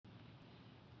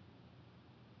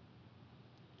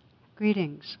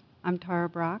Greetings. I'm Tara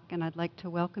Brach, and I'd like to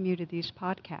welcome you to these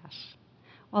podcasts.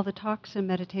 While the talks and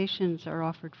meditations are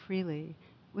offered freely,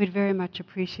 we'd very much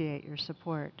appreciate your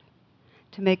support.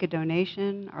 To make a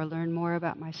donation or learn more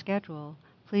about my schedule,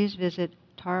 please visit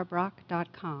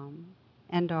tarabrach.com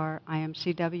and our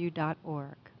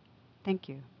imcw.org. Thank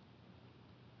you.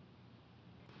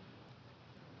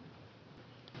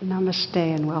 Namaste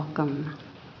and welcome.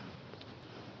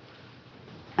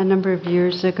 A number of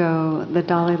years ago, the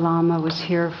Dalai Lama was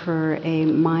here for a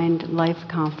Mind Life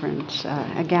conference,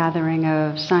 a gathering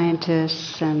of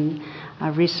scientists and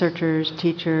researchers,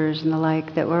 teachers, and the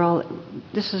like that were all.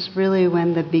 This is really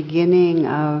when the beginning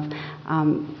of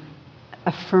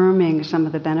affirming some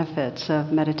of the benefits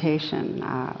of meditation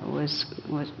was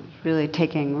really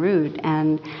taking root.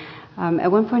 And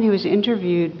at one point, he was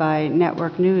interviewed by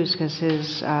Network News because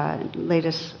his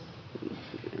latest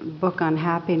book on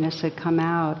happiness had come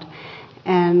out,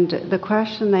 and the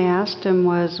question they asked him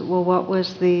was, well, what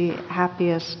was the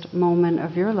happiest moment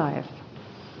of your life?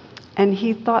 And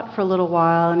he thought for a little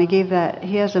while, and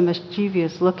he has a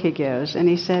mischievous look he gives, and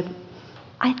he said,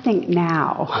 I think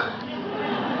now.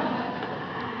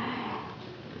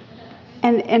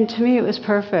 And to me it was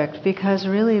perfect, because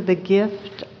really the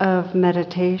gift of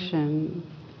meditation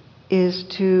is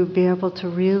to be able to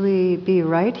really be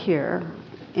right here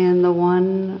in the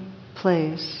one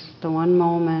place, the one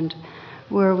moment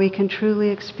where we can truly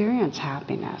experience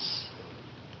happiness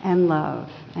and love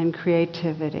and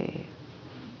creativity,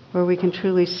 where we can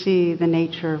truly see the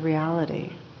nature of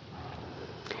reality.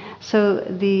 So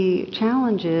the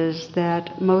challenge is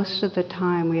that most of the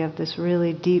time we have this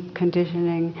really deep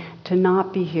conditioning to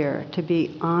not be here, to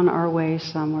be on our way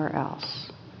somewhere else.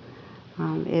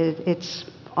 It's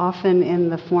often in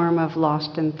the form of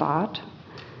lost in thought.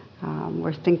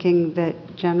 We're thinking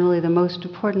that generally the most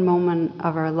important moment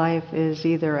of our life is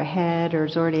either ahead or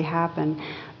has already happened,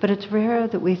 but it's rare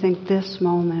that we think this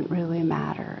moment really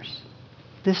matters.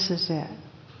 This is it.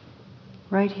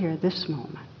 Right here, this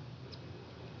moment.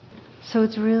 So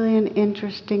it's really an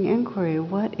interesting inquiry.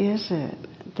 What is it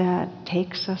that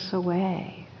takes us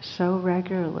away so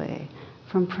regularly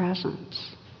from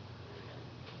presence?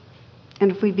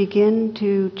 And if we begin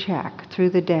to check through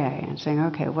the day and saying,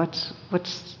 okay, what's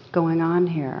going on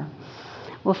here,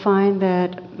 we'll find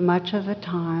that much of the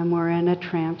time we're in a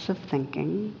trance of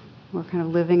thinking. We're kind of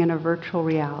living in a virtual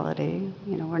reality.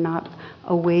 We're not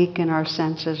awake in our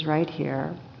senses right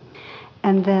here.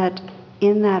 And that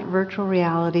in that virtual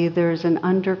reality, there's an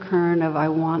undercurrent of I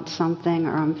want something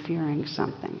or I'm fearing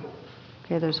something.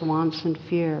 Okay, there's wants and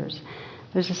fears.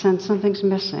 There's a sense something's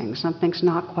missing, something's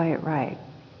not quite right.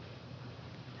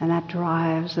 And that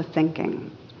drives the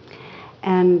thinking.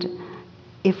 And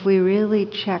if we really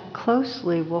check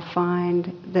closely, we'll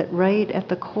find that right at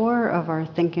the core of our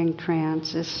thinking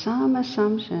trance is some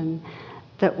assumption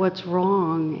that what's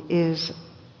wrong is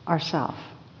ourself,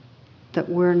 that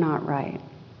we're not right,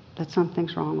 that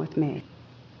something's wrong with me.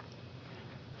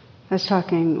 I was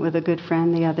talking with a good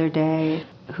friend the other day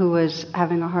who was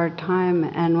having a hard time,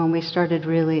 and when we started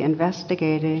really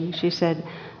investigating, she said,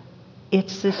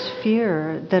 it's this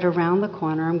fear that around the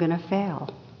corner I'm going to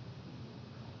fail.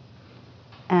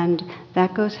 And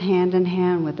that goes hand in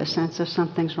hand with the sense of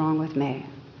something's wrong with me.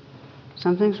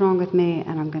 Something's wrong with me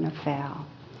and I'm going to fail.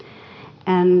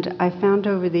 And I found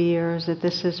over the years that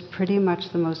this is pretty much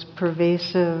the most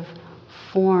pervasive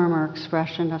form or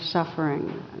expression of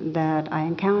suffering that I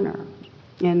encounter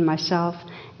in myself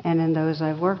and in those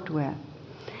I've worked with.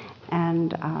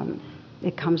 And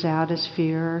it comes out as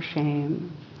fear or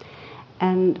shame.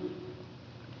 And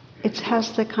it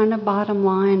has the kind of bottom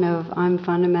line of I'm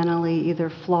fundamentally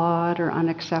either flawed or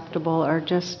unacceptable or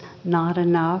just not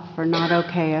enough or not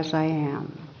okay as I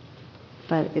am.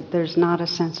 But there's not a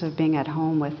sense of being at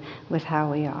home with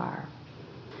how we are.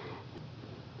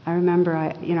 I remember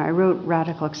I wrote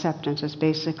Radical Acceptance as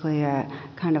basically a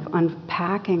kind of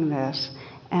unpacking this.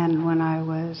 And when I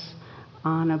was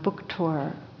on a book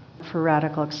tour for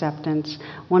Radical Acceptance,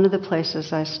 one of the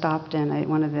places I stopped in,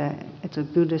 it's a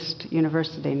Buddhist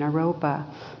university, Naropa,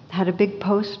 had a big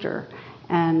poster,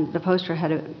 and the poster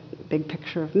had a big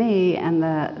picture of me, and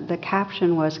the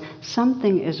caption was,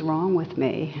 "Something is wrong with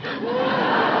me."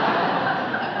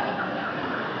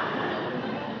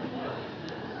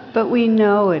 But we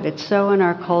know it. It's so in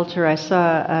our culture. I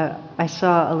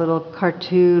saw a little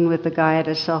cartoon with the guy at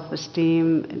his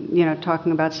self-esteem,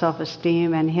 talking about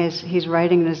self-esteem, and he's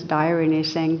writing in his diary, and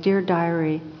he's saying, "Dear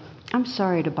diary, I'm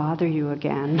sorry to bother you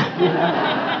again."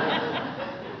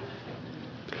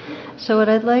 So what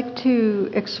I'd like to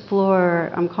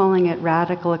explore, I'm calling it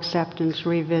Radical Acceptance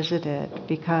Revisited,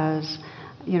 because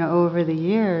over the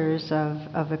years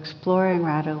of exploring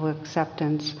radical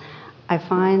acceptance, I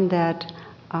find that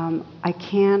I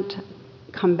can't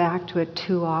come back to it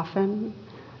too often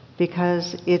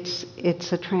because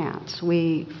it's a trance.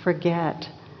 We forget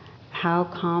how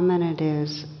common it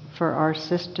is for our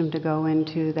system to go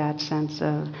into that sense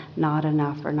of not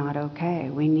enough or not okay.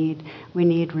 We need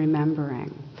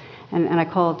remembering. And I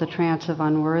call it the trance of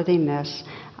unworthiness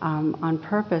on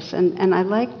purpose. And I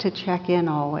like to check in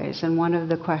always. And one of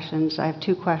the questions, I have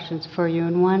two questions for you.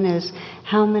 And one is,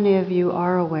 how many of you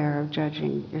are aware of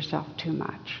judging yourself too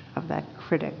much, of that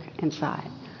critic inside?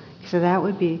 So that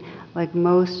would be like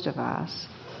most of us.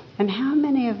 And how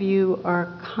many of you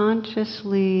are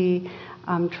consciously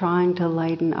trying to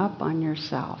lighten up on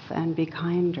yourself and be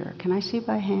kinder? Can I see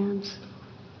by hands?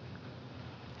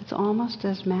 It's almost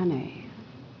as many.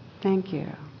 Thank you.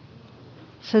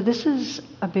 So this is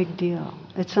a big deal.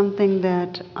 It's something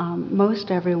that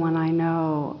most everyone I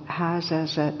know has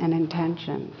as an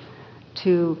intention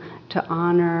to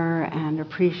honor and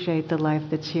appreciate the life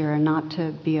that's here and not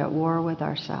to be at war with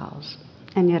ourselves.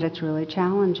 And yet it's really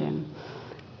challenging.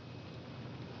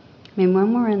 I mean,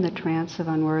 when we're in the trance of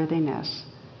unworthiness,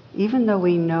 even though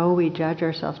we know we judge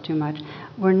ourselves too much,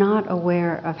 we're not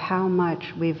aware of how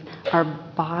much our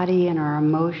body and our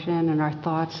emotion and our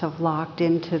thoughts have locked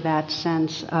into that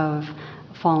sense of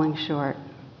falling short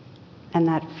and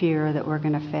that fear that we're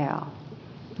going to fail.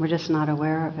 We're just not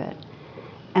aware of it.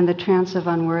 And the trance of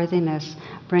unworthiness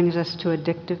brings us to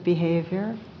addictive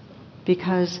behavior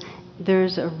because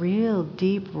there's a real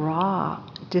deep, raw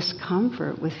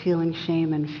discomfort with feeling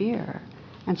shame and fear.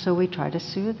 And so we try to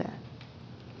soothe it.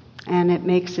 And it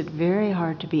makes it very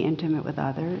hard to be intimate with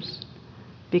others,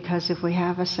 because if we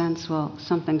have a sense, well,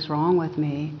 something's wrong with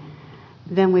me,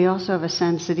 then we also have a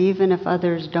sense that even if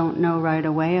others don't know right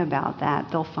away about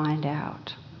that, they'll find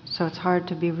out. So it's hard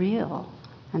to be real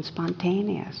and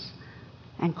spontaneous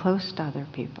and close to other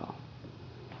people.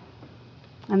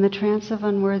 And the trance of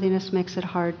unworthiness makes it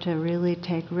hard to really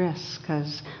take risks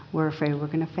because we're afraid we're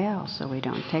going to fail, so we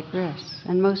don't take risks.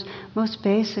 And most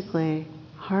basically,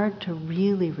 hard to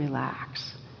really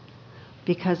relax,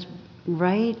 because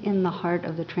right in the heart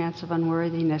of the trance of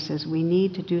unworthiness is we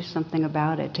need to do something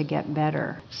about it to get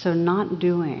better. So not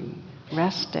doing,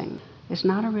 resting, is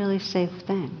not a really safe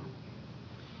thing.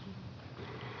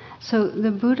 So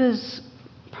the Buddha's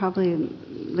probably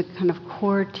the kind of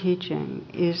core teaching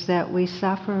is that we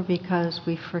suffer because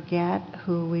we forget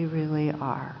who we really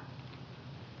are.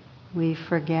 We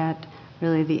forget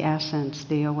really the essence,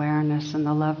 the awareness, and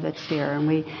the love that's here. And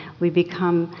we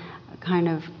become kind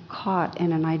of caught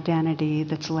in an identity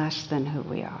that's less than who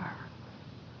we are.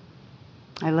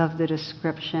 I love the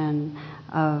description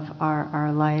of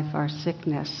our life, our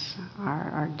sickness,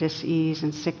 our dis-ease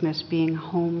and sickness being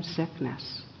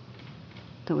homesickness,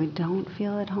 that we don't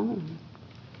feel at home.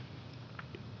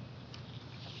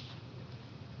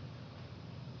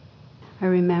 I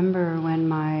remember when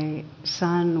my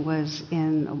son was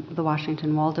in the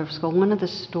Washington Waldorf School, one of the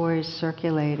stories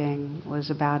circulating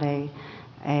was about a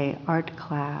art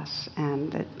class,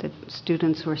 and the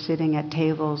students were sitting at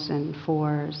tables in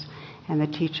fours, and the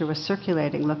teacher was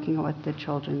circulating, looking at what the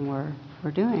children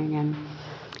were doing.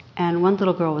 And one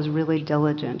little girl was really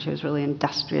diligent. She was really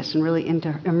industrious and really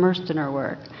immersed in her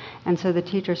work. And so the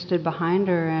teacher stood behind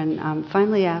her and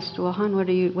finally asked, "Well, hon, what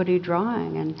are you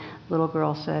drawing?" And the little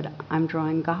girl said, "I'm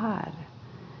drawing God."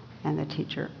 And the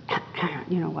teacher,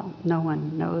 well, no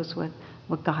one knows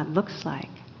what God looks like.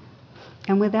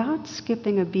 And without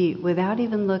skipping a beat, without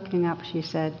even looking up, she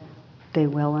said, "They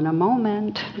will in a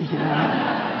moment."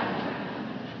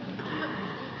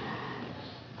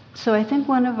 So I think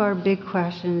one of our big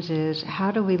questions is, how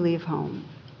do we leave home?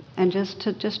 And just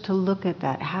to look at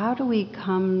that, how do we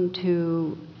come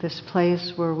to this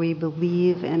place where we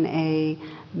believe in a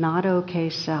not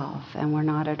okay self and we're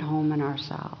not at home in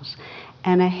ourselves?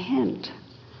 And a hint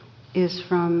is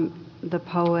from the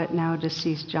poet, now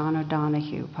deceased, John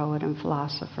O'Donohue, poet and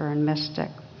philosopher and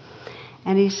mystic.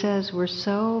 And he says, we're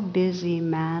so busy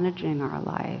managing our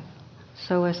life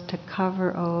so as to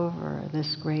cover over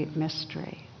this great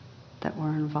mystery that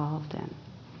we're involved in.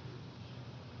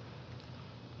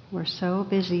 We're so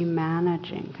busy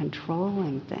managing,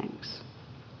 controlling things,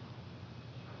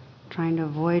 trying to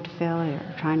avoid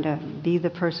failure, trying to be the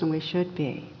person we should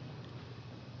be,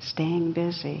 staying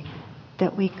busy,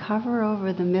 that we cover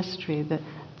over the mystery,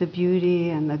 the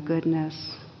beauty and the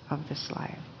goodness of this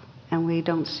life. And we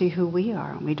don't see who we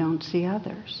are, and we don't see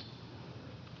others.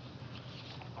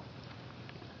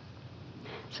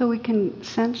 So we can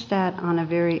sense that on a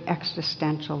very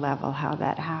existential level, how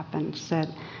that happens,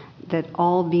 that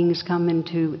all beings come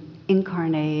into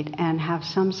incarnate and have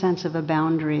some sense of a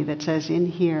boundary that says in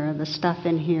here, the stuff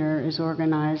in here is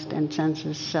organized and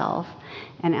senses self,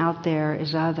 and out there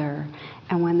is other.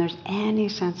 And when there's any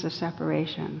sense of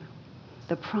separation,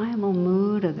 the primal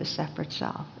mood of the separate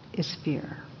self is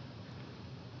fear.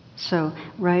 So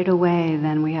right away,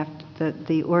 then we have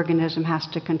the organism has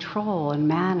to control and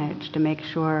manage to make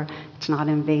sure it's not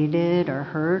invaded or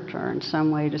hurt or in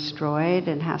some way destroyed,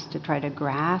 and has to try to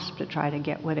grasp to try to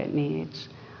get what it needs.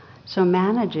 So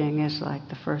managing is like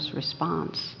the first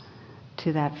response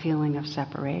to that feeling of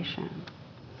separation.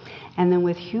 And then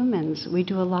with humans, we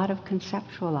do a lot of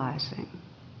conceptualizing.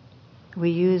 We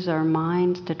use our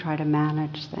minds to try to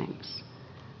manage things.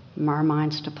 Our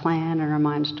minds to plan, and our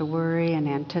minds to worry and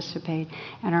anticipate.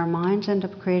 And our minds end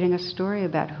up creating a story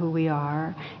about who we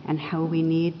are and how we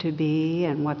need to be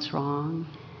and what's wrong.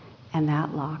 And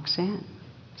that locks in.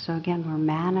 So again, we're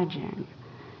managing.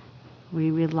 We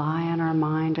rely on our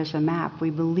mind as a map.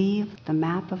 We believe the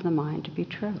map of the mind to be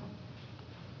true.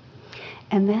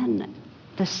 And then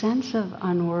the sense of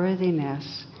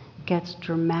unworthiness gets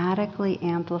dramatically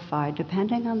amplified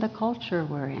depending on the culture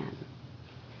we're in.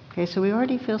 Okay, so we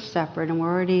already feel separate, and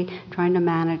we're already trying to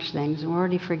manage things, and we're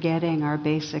already forgetting our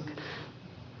basic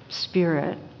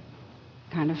spirit,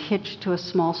 kind of hitched to a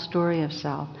small story of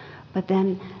self. But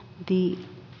then the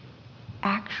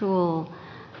actual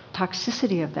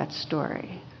toxicity of that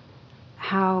story,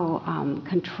 how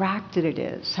contracted it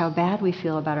is, how bad we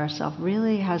feel about ourselves,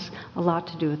 really has a lot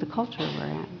to do with the culture we're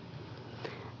in.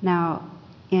 Now,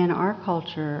 in our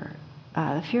culture,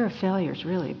 the fear of failure is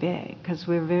really big because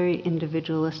we're a very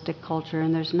individualistic culture,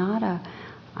 and there's not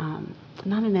an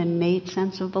innate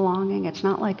sense of belonging. It's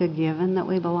not like a given that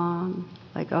we belong.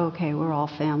 Like, okay, we're all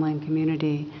family and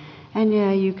community, and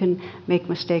yeah, you can make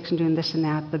mistakes in doing this and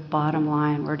that, but bottom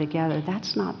line, we're together.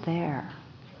 That's not there.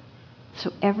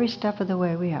 So every step of the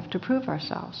way, we have to prove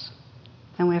ourselves,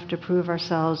 and we have to prove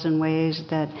ourselves in ways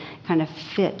that kind of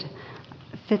fit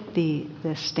the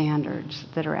standards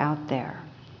that are out there.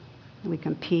 We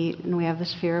compete, and we have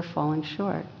this fear of falling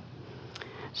short.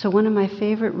 So one of my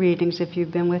favorite readings, if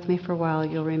you've been with me for a while,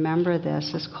 you'll remember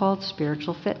this, is called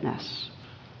Spiritual Fitness.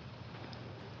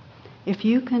 If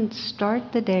you can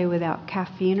start the day without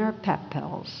caffeine or pep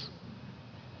pills,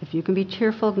 if you can be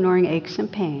cheerful, ignoring aches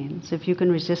and pains, if you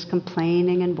can resist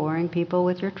complaining and boring people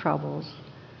with your troubles,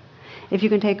 if you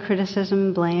can take criticism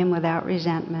and blame without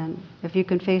resentment, if you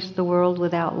can face the world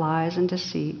without lies and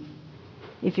deceit,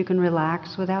 if you can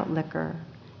relax without liquor,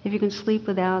 if you can sleep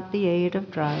without the aid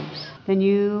of drugs, then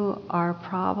you are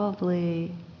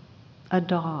probably a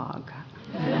dog.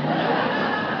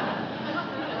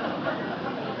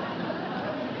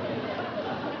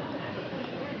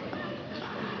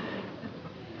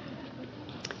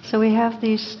 So we have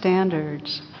these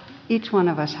standards. Each one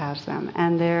of us has them,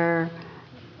 and they're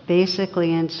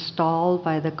basically installed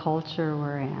by the culture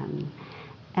we're in.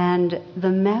 And the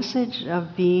message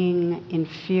of being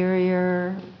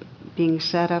inferior, being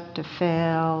set up to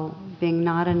fail, being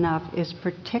not enough is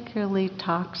particularly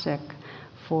toxic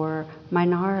for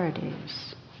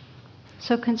minorities.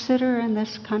 So consider in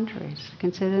this country,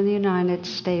 consider in the United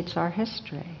States our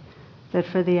history, that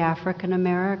for the African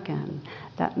American,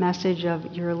 that message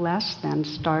of you're less than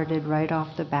started right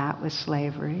off the bat with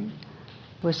slavery,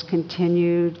 was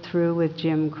continued through with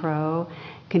Jim Crow,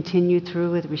 continued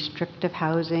through with restrictive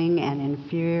housing and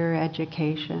inferior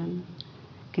education,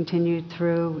 continued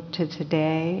through to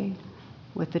today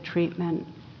with the treatment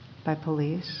by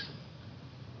police.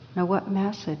 Now, what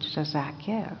message does that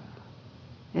give?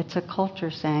 It's a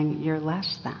culture saying you're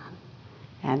less than,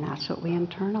 and that's what we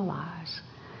internalize.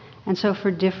 And so for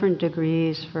different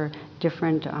degrees, for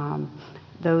different,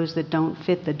 those that don't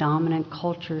fit the dominant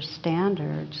culture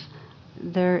standards,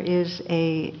 there is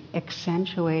a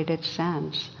accentuated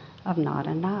sense of not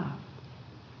enough.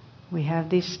 We have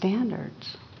these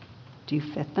standards. Do you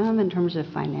fit them in terms of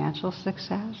financial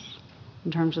success,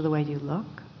 in terms of the way you look,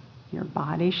 your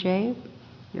body shape,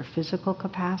 your physical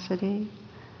capacity,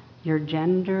 your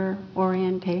gender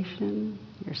orientation,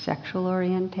 your sexual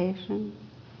orientation?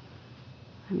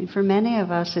 I mean, for many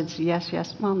of us, it's yes,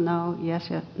 yes, well, no, yes,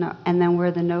 yes, no. And then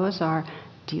where the no's are,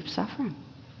 deep suffering.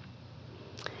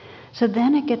 So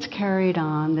then it gets carried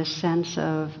on, this sense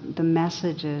of the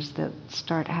messages that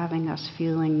start having us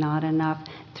feeling not enough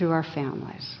through our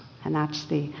families. And that's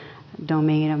the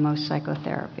domain of most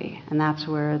psychotherapy. And that's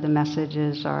where the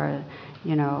messages are,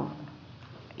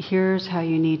 here's how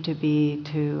you need to be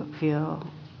to feel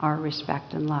our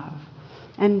respect and love.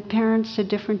 And parents, to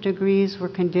different degrees, were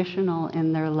conditional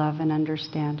in their love and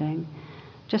understanding,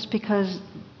 just because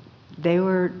they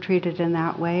were treated in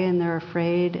that way, and they're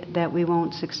afraid that we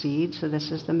won't succeed, so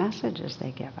this is the messages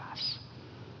they give us.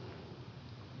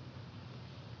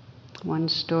 One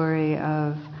story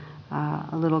of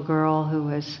a little girl who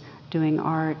was doing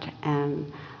art,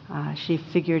 and she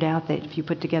figured out that if you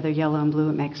put together yellow and blue,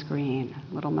 it makes green,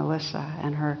 little Melissa.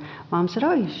 And her mom said,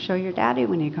 oh, you should show your daddy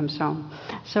when he comes home.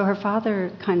 So her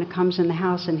father kind of comes in the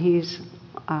house, and he's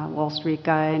a Wall Street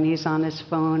guy, and he's on his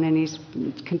phone, and he's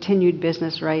continued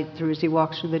business right through as he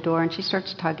walks through the door, and she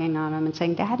starts tugging on him and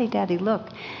saying, Daddy, Daddy, look.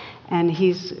 And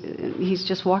he's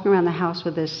just walking around the house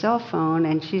with his cell phone,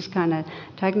 and she's kind of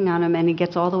tugging on him, and he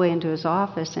gets all the way into his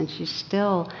office, and she's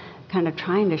still kind of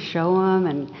trying to show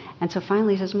him. And so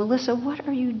finally he says, Melissa, what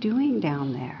are you doing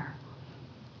down there?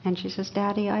 And she says,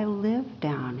 Daddy, I live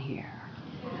down here.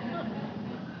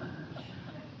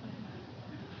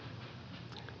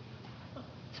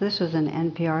 So this was an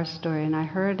NPR story, and I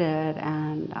heard it,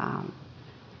 and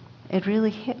it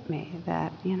really hit me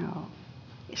that,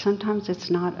 sometimes it's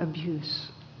not abuse.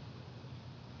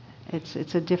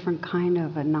 It's a different kind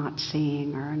of a not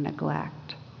seeing or a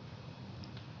neglect.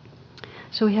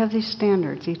 So we have these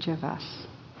standards, each of us.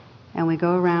 And we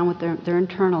go around with they're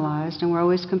internalized, and we're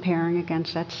always comparing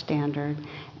against that standard.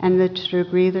 And to the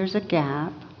degree there's a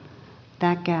gap,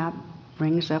 that gap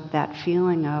brings up that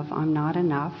feeling of I'm not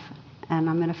enough and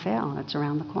I'm going to fail, and it's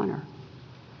around the corner.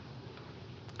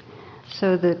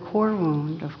 So the core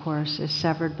wound, of course, is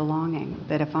severed belonging,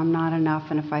 that if I'm not enough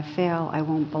and if I fail, I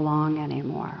won't belong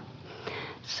anymore.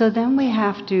 So then we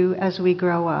have to, as we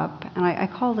grow up, and I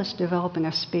call this developing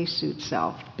a spacesuit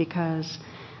self, because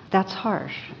that's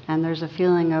harsh, and there's a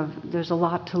feeling of there's a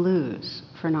lot to lose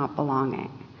for not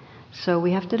belonging. So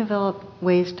we have to develop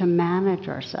ways to manage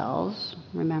ourselves,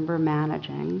 remember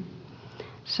managing,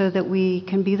 so that we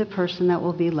can be the person that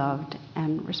will be loved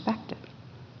and respected.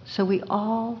 So we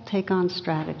all take on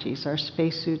strategies, our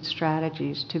spacesuit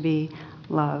strategies, to be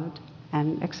loved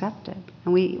and accepted.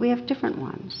 And we have different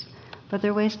ones, but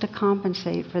there are ways to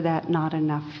compensate for that not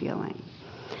enough feeling.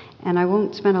 And I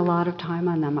won't spend a lot of time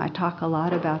on them. I talk a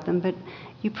lot about them, but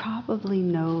you probably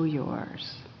know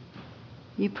yours.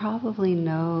 You probably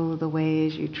know the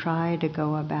ways you try to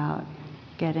go about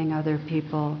getting other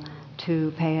people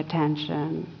to pay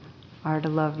attention, or to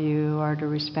love you, or to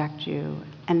respect you,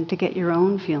 and to get your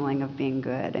own feeling of being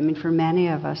good. I mean, for many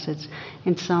of us, it's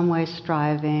in some way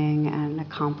striving and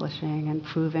accomplishing and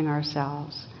proving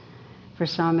ourselves. For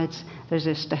some, there's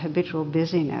just a habitual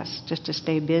busyness. Just to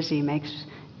stay busy makes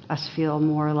us feel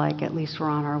more like at least we're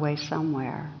on our way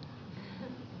somewhere.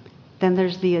 Then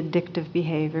there's the addictive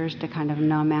behaviors to kind of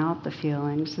numb out the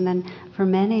feelings. And then for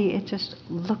many, it's just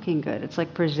looking good. It's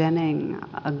like presenting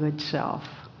a good self.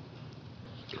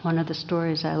 One of the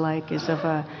stories I like is of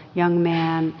a young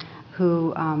man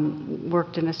who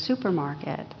worked in a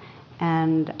supermarket,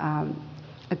 and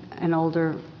an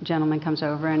older gentleman comes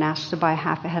over and asks to buy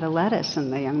half a head of lettuce,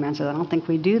 and the young man says, I don't think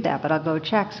we do that, but I'll go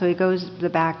check. So he goes to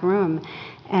the back room,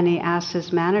 and he asks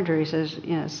his manager, he says,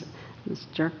 this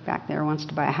jerk back there wants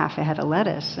to buy a half a head of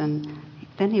lettuce, and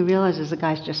then he realizes the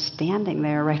guy's just standing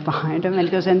there right behind him, and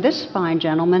he goes, and this fine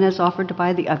gentleman has offered to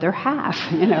buy the other half,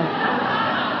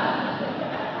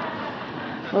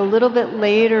 Well, a little bit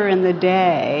later in the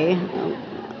day,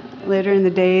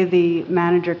 the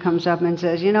manager comes up and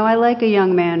says, I like a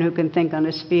young man who can think on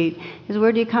his feet. He says,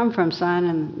 where do you come from, son?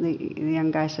 And the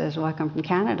young guy says, well, I come from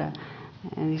Canada.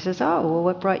 And he says, oh, well,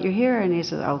 what brought you here? And he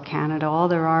says, oh, Canada, all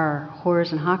there are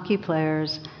whores and hockey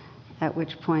players. At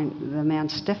which point the man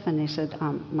stiffened. He said,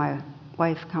 my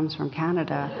wife comes from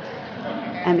Canada.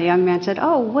 And the young man said,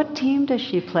 oh, what team does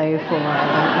she play for?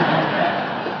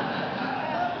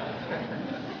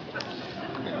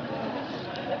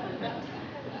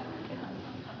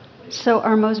 So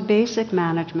our most basic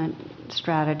management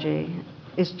strategy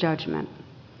is judgment.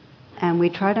 And we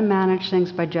try to manage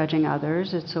things by judging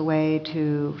others. It's a way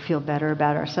to feel better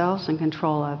about ourselves and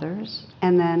control others.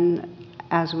 And then,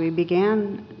 as we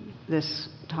began this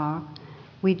talk,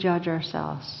 we judge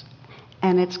ourselves.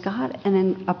 And it's got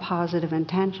a positive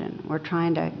intention. We're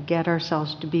trying to get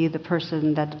ourselves to be the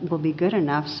person that will be good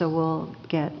enough so we'll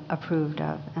get approved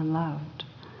of and loved.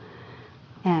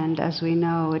 And as we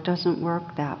know, it doesn't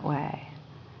work that way.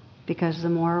 Because the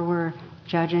more we're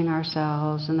judging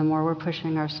ourselves and the more we're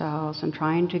pushing ourselves and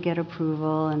trying to get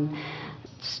approval and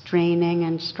straining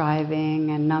and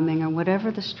striving and numbing and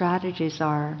whatever the strategies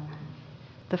are,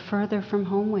 the further from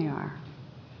home we are.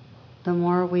 The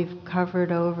more we've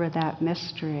covered over that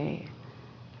mystery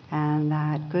and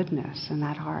that goodness and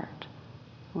that heart.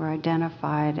 We're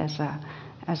identified as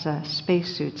a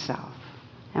spacesuit self,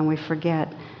 and we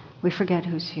forget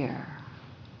who's here.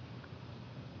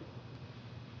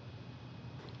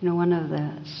 One of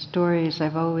the stories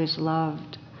I've always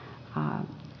loved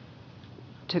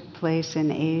took place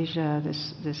in Asia.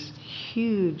 This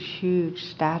huge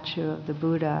statue of the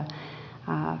Buddha.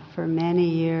 For many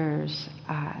years,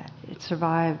 it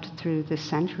survived through the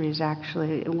centuries.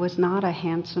 Actually, it was not a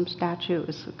handsome statue. It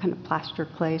was a kind of plaster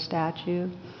clay statue,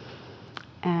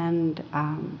 and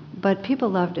but people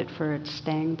loved it for its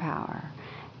staying power.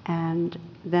 And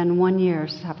then one year,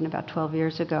 this happened about 12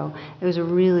 years ago, it was a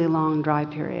really long dry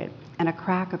period, and a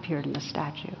crack appeared in the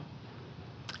statue.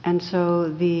 And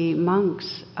so the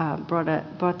monks brought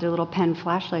their little pen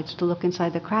flashlights to look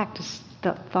inside the crack,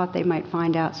 thought they might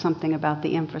find out something about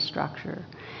the infrastructure.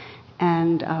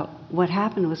 And what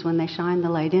happened was when they shined the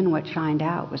light in, what shined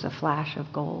out was a flash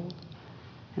of gold.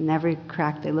 And every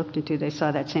crack they looked into, they saw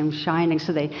that same shining.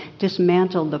 So they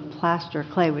dismantled the plaster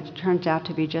clay, which turns out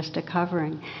to be just a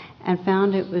covering, and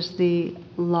found it was the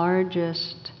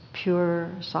largest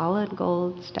pure solid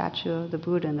gold statue of the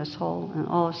Buddha in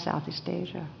all of Southeast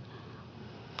Asia.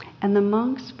 And the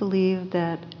monks believed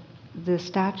that the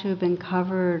statue had been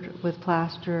covered with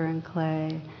plaster and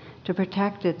clay to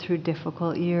protect it through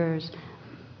difficult years,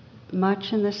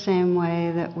 much in the same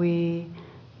way that we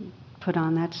put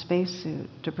on that spacesuit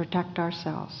to protect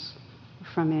ourselves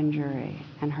from injury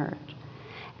and hurt.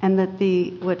 And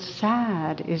that what's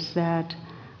sad is that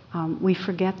we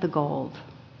forget the gold,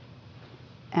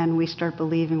 and we start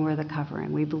believing we're the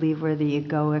covering. We believe we're the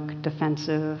egoic,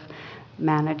 defensive,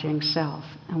 managing self,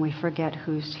 and we forget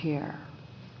who's here.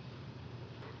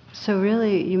 So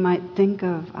really, you might think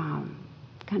of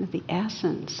kind of the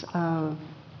essence of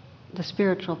the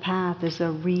spiritual path as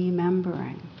a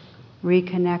remembering,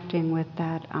 reconnecting with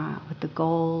that, with the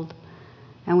gold,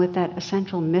 and with that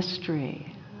essential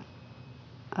mystery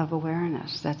of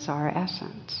awareness. That's our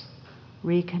essence,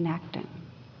 reconnecting.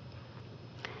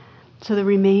 So the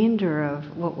remainder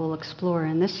of what we'll explore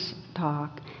in this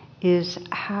talk is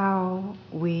how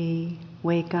we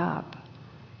wake up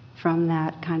from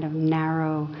that kind of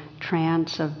narrow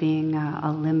trance of being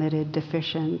a limited,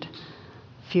 deficient,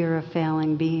 fear of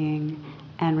failing being,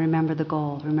 and remember the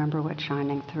goal, remember what's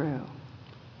shining through.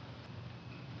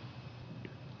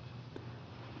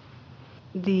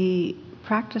 The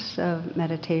practice of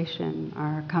meditation,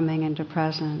 or coming into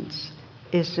presence,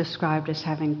 is described as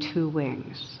having two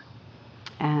wings.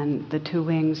 And the two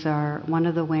wings are, one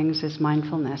of the wings is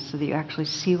mindfulness, so that you actually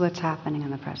see what's happening in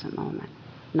the present moment,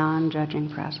 non-judging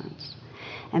presence.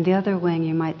 And the other wing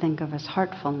you might think of as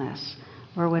heartfulness,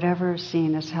 or whatever is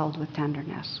seen is held with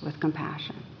tenderness, with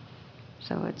compassion.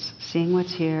 So it's seeing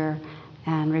what's here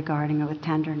and regarding it with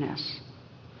tenderness.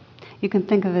 You can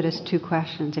think of it as two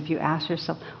questions. If you ask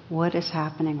yourself, what is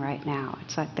happening right now?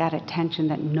 It's like that attention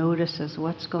that notices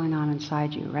what's going on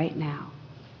inside you right now.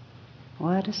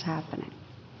 What is happening?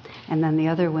 And then the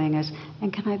other wing is,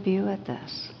 and can I be with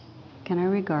this? Can I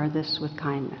regard this with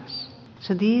kindness?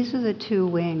 So these are the two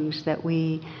wings that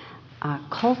we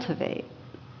cultivate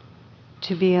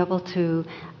to be able to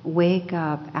wake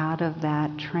up out of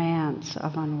that trance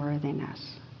of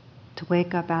unworthiness, to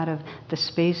wake up out of the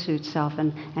spacesuit self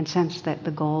and sense that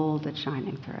the gold that's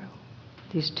shining through,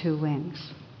 these two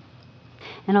wings.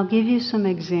 And I'll give you some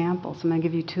examples. I'm going to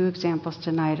give you two examples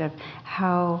tonight of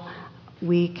how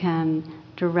we can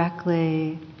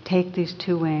directly take these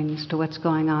two wings to what's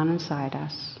going on inside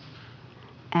us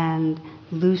and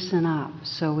loosen up,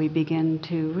 so we begin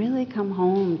to really come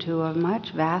home to a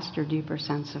much vaster, deeper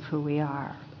sense of who we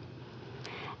are.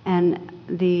 And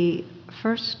the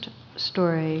first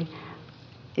story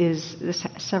is this: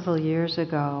 several years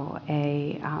ago,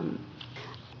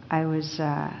 I was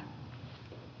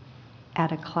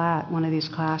at a class, one of these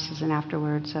classes, and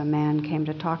afterwards a man came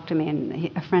to talk to me,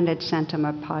 and a friend had sent him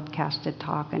a podcasted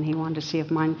talk, and he wanted to see if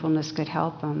mindfulness could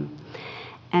help him.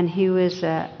 And he was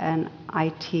an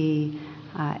IT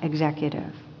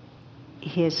executive.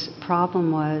 His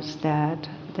problem was that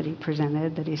he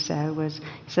presented, that he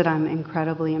said, I'm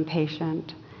incredibly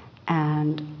impatient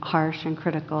and harsh and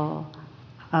critical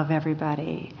of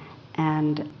everybody.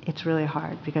 And it's really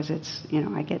hard because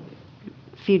I get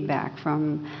feedback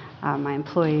from my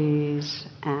employees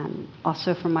and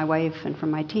also from my wife and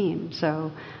from my team.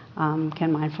 So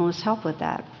can mindfulness help with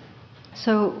that?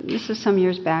 So this is some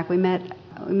years back. We met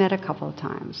a couple of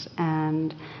times.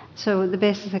 And so the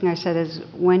basic thing I said is,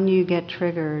 when you get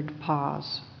triggered,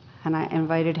 pause. And I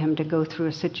invited him to go through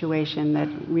a situation that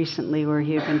recently where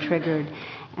he had been triggered,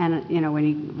 and when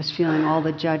he was feeling all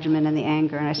the judgment and the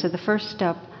anger. And I said, the first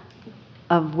step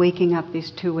of waking up these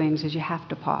two wings is you have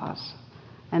to pause.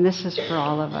 And this is for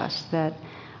all of us, that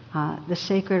the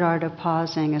sacred art of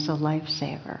pausing is a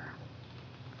lifesaver.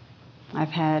 I've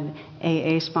had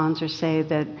AA sponsors say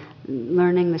that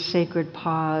learning the sacred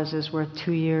pause is worth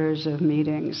 2 years of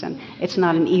meetings. And it's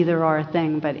not an either-or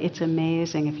thing, but it's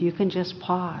amazing. If you can just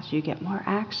pause, you get more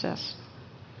access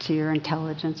to your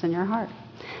intelligence and your heart.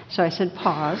 So I said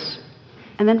pause,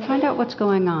 and then find out what's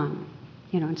going on.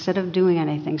 Instead of doing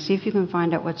anything, see if you can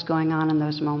find out what's going on in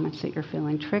those moments that you're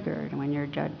feeling triggered, when you're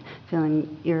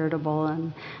feeling irritable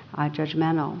and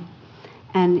judgmental.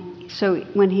 And so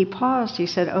when he paused, he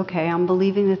said, okay, I'm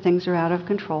believing that things are out of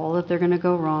control, that they're going to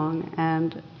go wrong,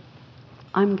 and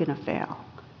I'm going to fail.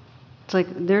 It's like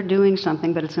they're doing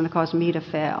something, but it's going to cause me to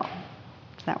fail.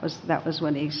 That was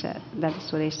what he said.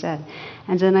 That's what he said.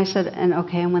 And then I said, and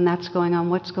okay, and when that's going on,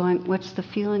 what's the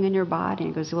feeling in your body?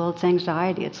 And he goes, well, it's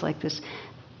anxiety. It's like this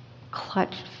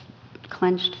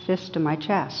clenched fist in my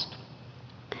chest.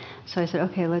 So I said,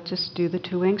 okay, let's just do the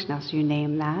 2 wings now. So you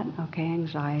name that. Okay,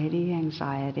 anxiety,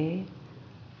 anxiety.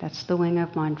 That's the wing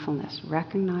of mindfulness,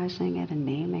 recognizing it and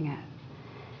naming it.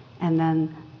 And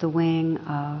then the wing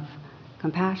of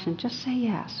compassion, just say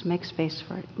yes, make space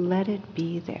for it. Let it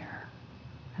be there.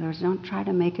 In other words, don't try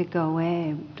to make it go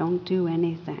away. Don't do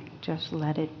anything. Just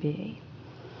let it be.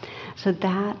 So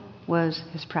that was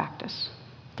his practice.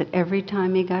 That every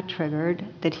time he got triggered,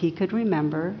 that he could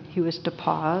remember, he was to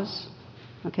pause.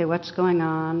 Okay, what's going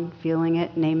on? Feeling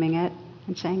it, naming it,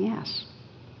 and saying yes.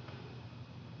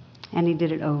 And he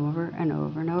did it over and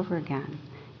over and over again.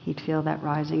 He'd feel that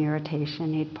rising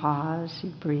irritation. He'd pause.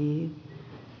 He'd breathe.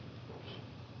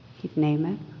 He'd name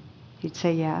it. He'd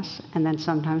say yes. And then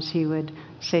sometimes he would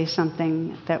say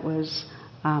something that was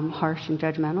harsh and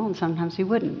judgmental, and sometimes he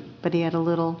wouldn't. But he had a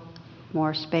little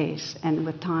more space, and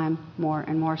with time, more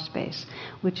and more space,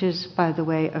 which is, by the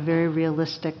way, a very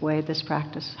realistic way this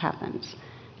practice happens.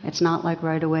 It's not like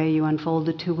right away you unfold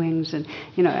the 2 wings and,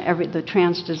 the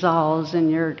trance dissolves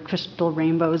and your crystal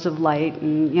rainbows of light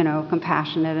and,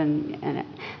 compassionate and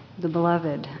the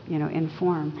beloved, in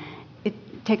form. It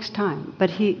takes time,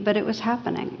 but it was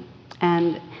happening.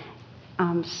 And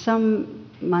some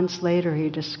months later he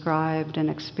described an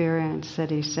experience that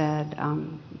he said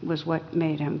was what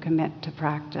made him commit to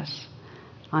practice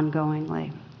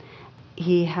ongoingly.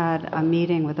 He had a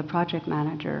meeting with the project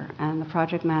manager, and the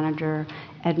project manager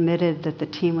admitted that the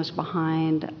team was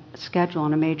behind schedule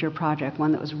on a major project,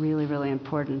 one that was really, really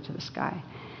important to this guy.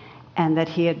 And that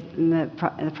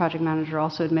the project manager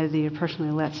also admitted that he had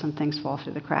personally let some things fall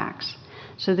through the cracks.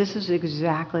 So this is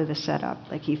exactly the setup.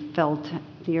 Like he felt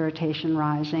the irritation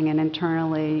rising, and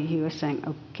internally he was saying,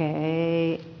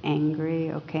 okay,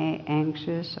 angry, okay,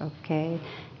 anxious, okay,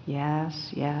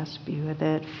 yes, be with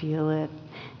it, feel it.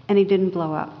 And he didn't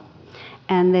blow up.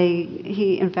 And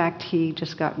he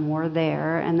just got more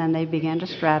there, and then they began to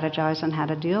strategize on how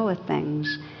to deal with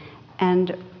things.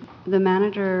 And the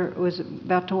manager was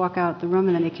about to walk out the room,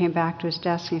 and then he came back to his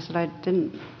desk and he said, I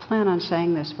didn't plan on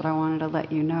saying this, but I wanted to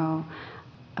let you know.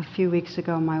 A few weeks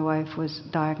ago, my wife was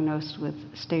diagnosed with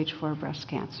stage 4 breast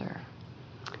cancer.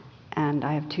 And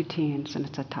I have 2 teens, and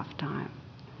it's a tough time.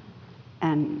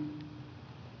 And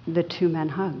the 2 men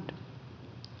hugged.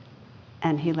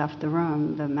 And he left the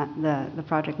room, the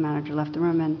project manager left the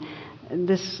room, and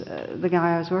the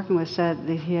guy I was working with said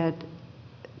that he had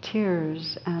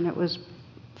tears, and it was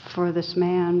for this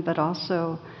man, but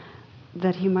also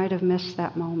that he might have missed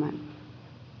that moment.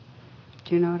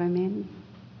 Do you know what I mean?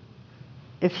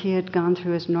 If he had gone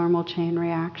through his normal chain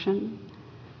reaction,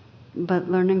 but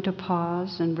learning to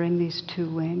pause and bring these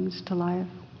 2 wings to life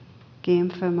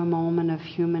gave him a moment of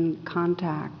human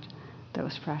contact that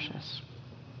was precious.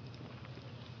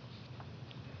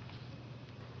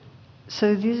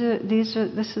 So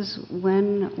this is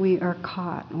when we are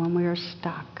caught, when we are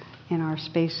stuck in our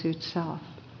spacesuit self.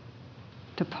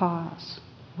 To pause.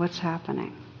 What's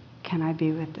happening? Can I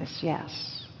be with this?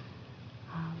 Yes.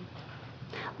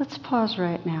 Let's pause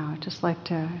right now. I'd just like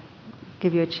to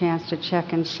give you a chance to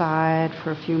check inside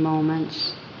for a few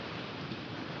moments.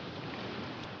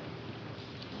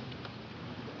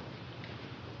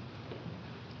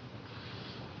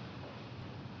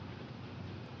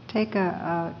 Take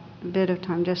a bit of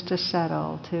time just to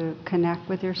settle, to connect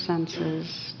with your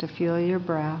senses, to feel your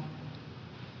breath.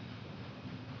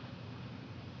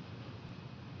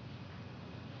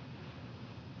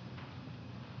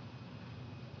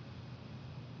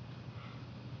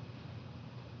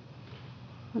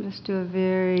 We'll just do a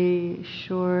very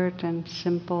short and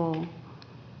simple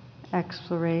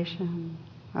exploration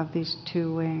of these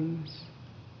 2 wings.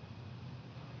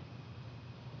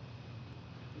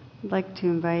 I'd like to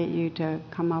invite you to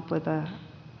come up with a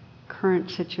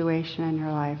current situation in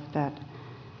your life that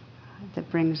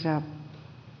brings up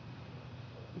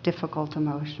difficult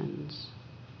emotions.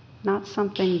 not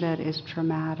something that is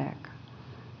traumatic,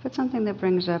 but something that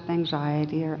brings up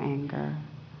anxiety or anger,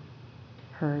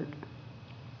 hurt,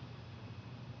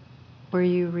 where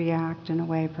you react in a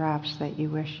way perhaps that you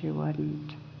wish you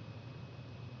wouldn't.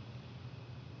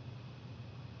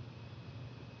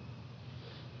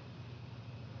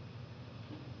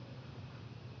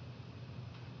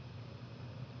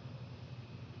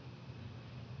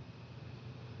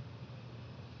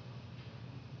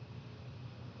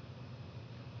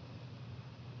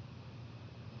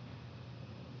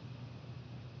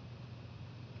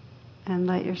 And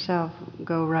let yourself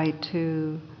go right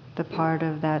to the part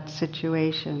of that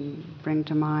situation. Bring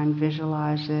to mind,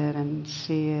 visualize it and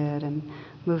see it and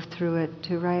move through it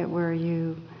to right where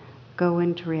you go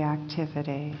into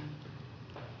reactivity.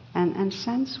 And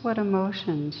sense what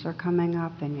emotions are coming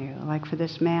up in you. Like for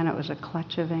this man, it was a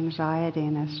clutch of anxiety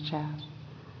in his chest.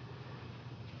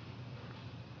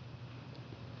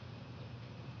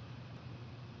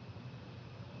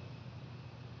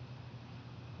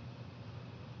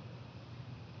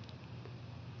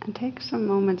 And take some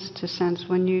moments to sense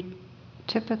when you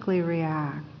typically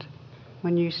react,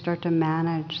 when you start to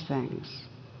manage things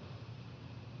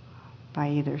by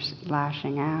either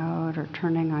lashing out or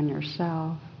turning on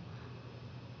yourself,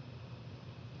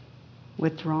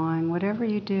 withdrawing, whatever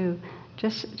you do,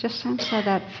 just sense how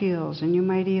that feels. And you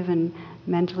might even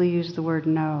mentally use the word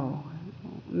no.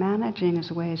 Managing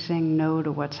is a way of saying no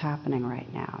to what's happening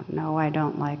right now. No, I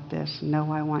don't like this.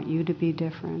 No, I want you to be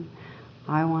different.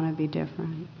 I want to be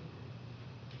different.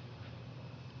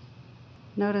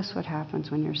 Notice what happens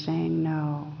when you're saying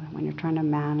no, when you're trying to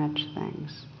manage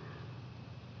things,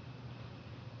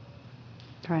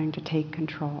 trying to take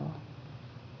control,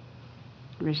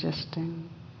 resisting.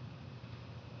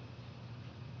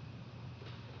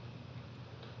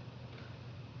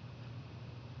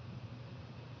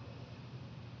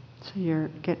 So you're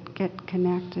get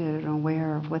connected and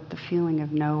aware of what the feeling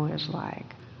of no is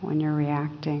like when you're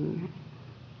reacting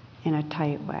in a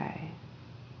tight way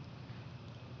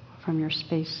from your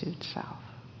spacesuit self.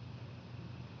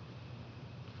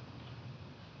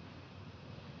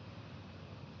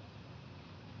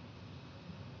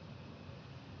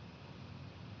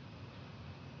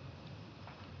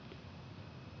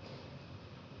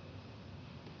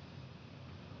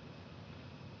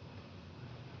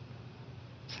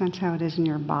 Sense how it is in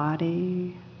your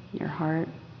body, your heart.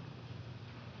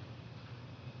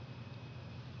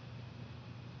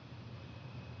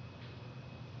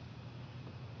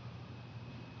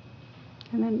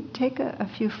 And then take a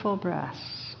few full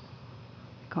breaths.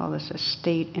 We call this a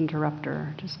state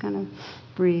interrupter. Just kind of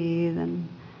breathe and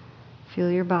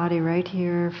feel your body right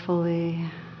here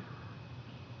fully.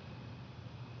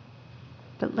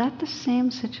 But let the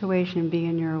same situation be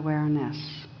in your awareness.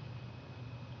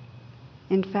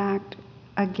 In fact,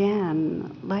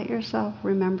 again, let yourself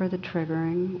remember the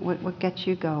triggering, what gets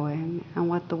you going, and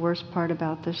what the worst part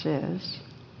about this is.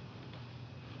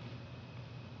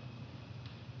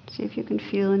 See if you can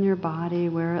feel in your body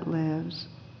where it lives.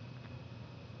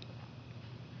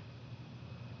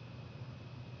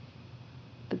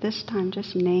 But this time,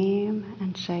 just name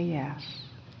and say yes.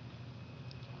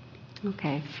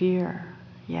 Okay, fear,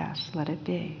 yes, let it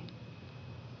be.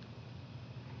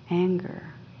 Anger,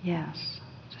 yes,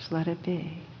 just let it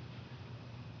be.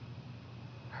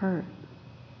 Hurt,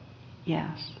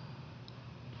 yes,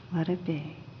 let it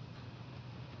be.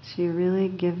 So you're really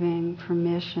giving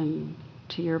permission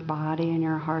to your body and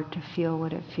your heart to feel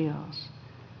what it feels.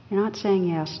 You're not saying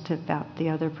yes to about the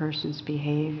other person's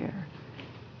behavior.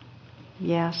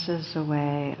 Yes is a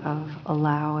way of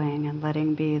allowing and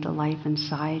letting be the life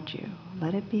inside you.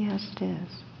 Let it be as it is.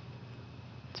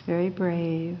 It's very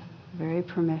brave, very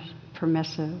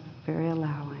permissive, very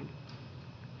allowing.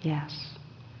 Yes.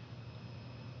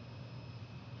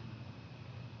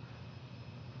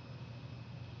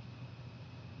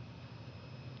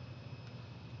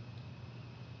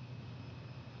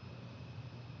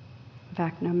 In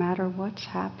fact, no matter what's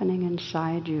happening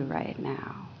inside you right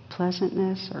now,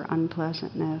 pleasantness or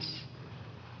unpleasantness,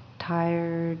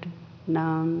 tired,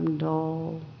 numb,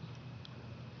 dull,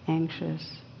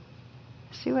 anxious,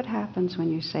 see what happens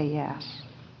when you say yes,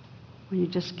 when you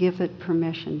just give it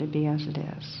permission to be as it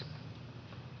is.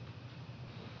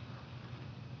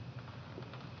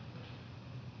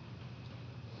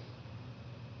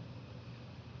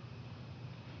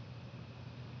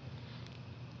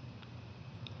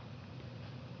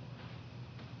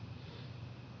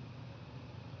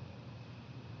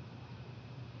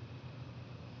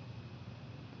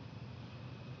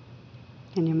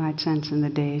 And you might sense in the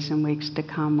days and weeks to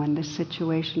come when this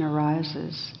situation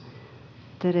arises,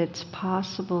 that it's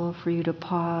possible for you to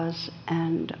pause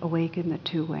and awaken the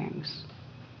two wings.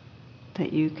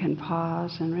 That you can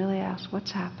pause and really ask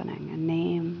what's happening and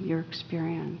name your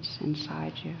experience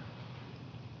inside you.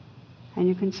 And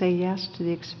you can say yes to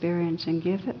the experience and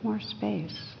give it more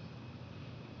space.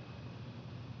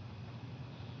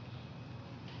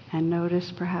 And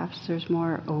notice perhaps there's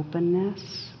more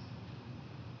openness,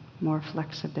 more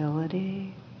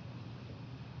flexibility,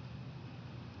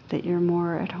 that you're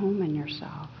more at home in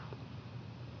yourself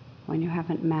when you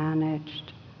haven't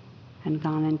managed and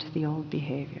gone into the old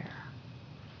behavior.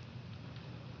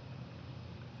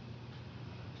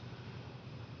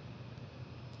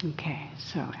 Okay,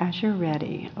 so as you're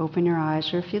ready, open your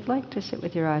eyes, or if you'd like to sit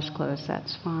with your eyes closed,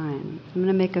 that's fine. I'm going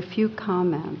to make a few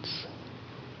comments.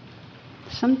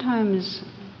 Sometimes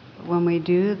when we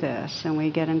do this and we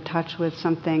get in touch with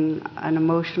something, an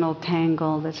emotional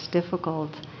tangle that's difficult,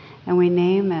 and we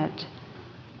name it,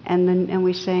 and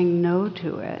we're saying no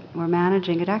to it, we're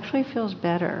managing, it actually feels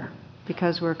better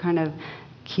because we're kind of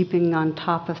keeping on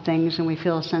top of things and we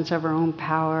feel a sense of our own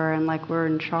power and like we're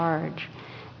in charge.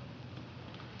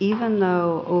 Even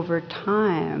though over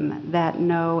time that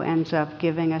no ends up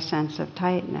giving a sense of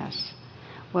tightness.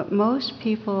 What most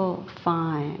people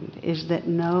find is that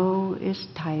no is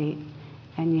tight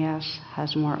and yes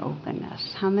has more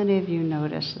openness. How many of you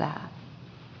notice that?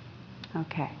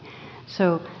 Okay.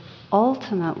 So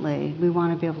ultimately, we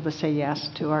want to be able to say yes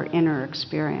to our inner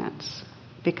experience.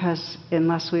 Because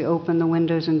unless we open the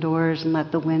windows and doors and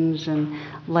let the winds and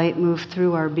light move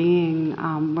through our being,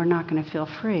 we're not going to feel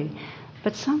free.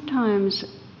 But sometimes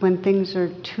when things are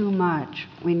too much,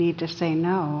 we need to say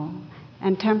no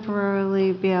and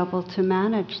temporarily be able to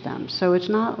manage them. So it's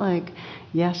not like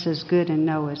yes is good and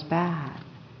no is bad.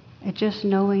 It's just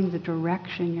knowing the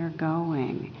direction you're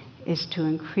going is to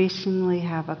increasingly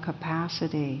have a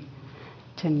capacity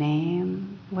to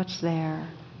name what's there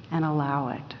and allow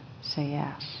it. Say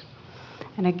yes.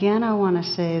 And again, I want to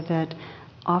say that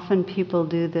often people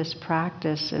do this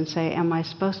practice and say, am I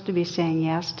supposed to be saying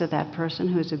yes to that person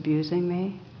who's abusing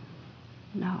me?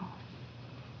 No.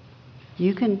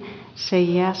 You can say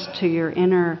yes to your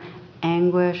inner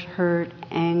anguish, hurt,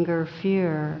 anger,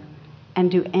 fear, and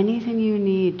do anything you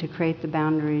need to create the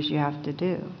boundaries you have to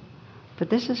do. But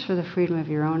this is for the freedom of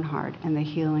your own heart and the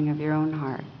healing of your own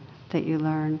heart, that you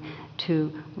learn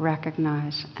to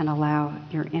recognize and allow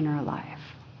your inner life.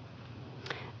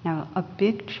 Now, a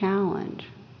big challenge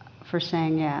for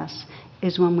saying yes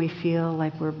is when we feel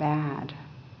like we're bad.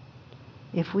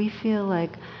 If we feel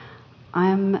like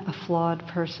I'm a flawed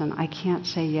person, I can't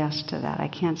say yes to that. I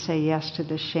can't say yes to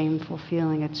this shameful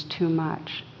feeling. It's too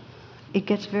much. It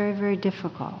gets very, very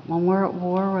difficult. When we're at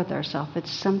war with ourselves,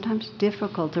 it's sometimes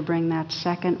difficult to bring that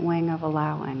second wing of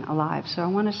allowing alive. So I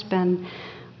want to spend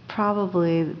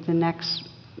probably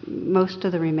most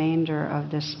of the remainder of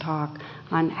this talk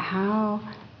on how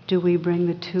do we bring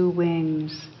the two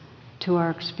wings to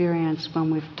our experience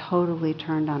when we've totally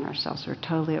turned on ourselves, we're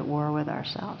totally at war with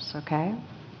ourselves, okay?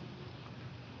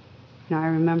 Now I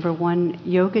remember one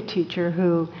yoga teacher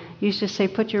who used to say,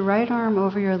 put your right arm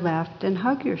over your left and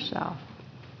hug yourself.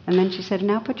 And then she said,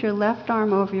 now put your left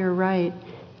arm over your right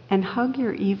and hug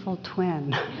your evil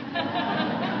twin.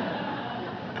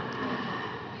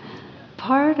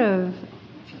 Part of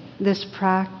this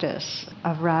practice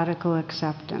of radical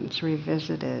acceptance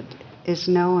revisited is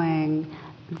knowing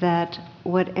that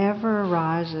whatever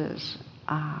arises,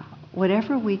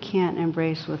 whatever we can't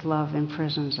embrace with love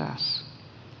imprisons us,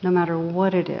 no matter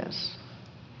what it is.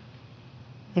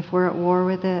 If we're at war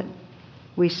with it,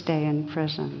 we stay in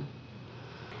prison.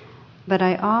 But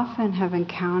I often have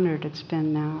encountered, it's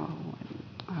been now,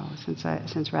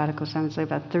 since Radical Seven, it's like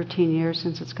about 13 years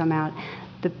since it's come out,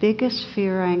 the biggest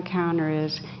fear I encounter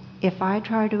is if I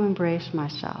try to embrace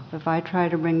myself, if I try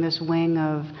to bring this wing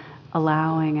of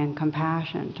allowing and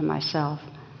compassion to myself,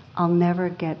 I'll never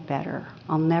get better.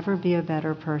 I'll never be a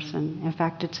better person. In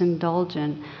fact, it's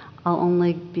indulgent. I'll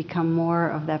only become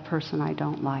more of that person I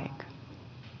don't like.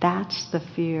 That's the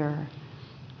fear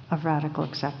of radical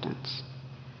acceptance.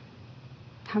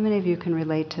 How many of you can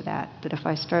relate to that? That if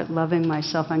I start loving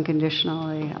myself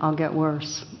unconditionally, I'll get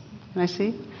worse. Can I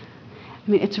see? I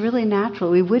mean, it's really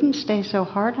natural. We wouldn't stay so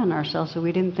hard on ourselves if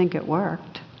we didn't think it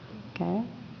worked. Okay?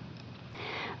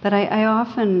 But I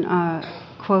often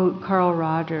quote Carl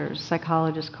Rogers,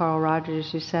 psychologist Carl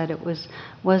Rogers, who said it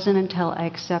wasn't until I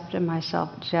accepted myself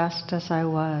just as I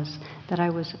was that I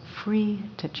was free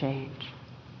to change.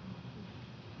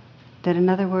 That in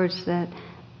other words, that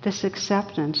this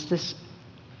acceptance, this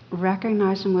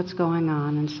recognizing what's going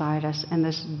on inside us and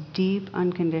this deep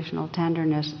unconditional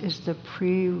tenderness is the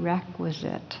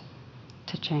prerequisite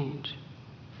to change.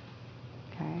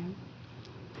 Okay.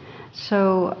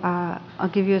 So I'll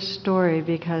give you a story,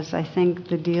 because I think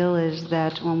the deal is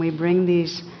that when we bring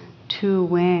these two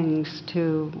wings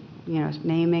to,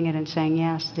 naming it and saying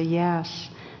yes, the yes,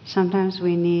 sometimes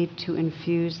we need to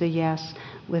infuse the yes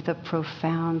with a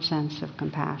profound sense of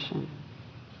compassion.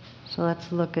 So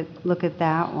let's look at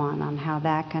that one, on how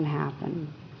that can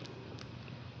happen.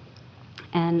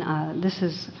 And this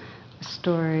is a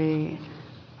story,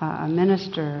 a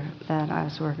minister that I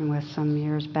was working with some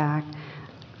years back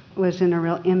was in a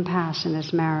real impasse in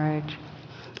his marriage.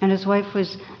 And his wife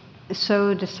was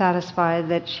so dissatisfied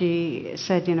that she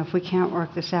said, if we can't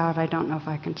work this out, I don't know if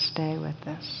I can stay with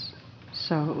this.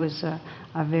 So it was a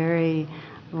very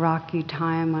rocky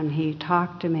time when he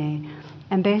talked to me.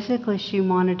 And basically she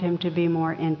wanted him to be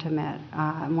more intimate,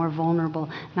 more vulnerable,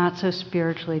 not so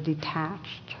spiritually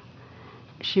detached.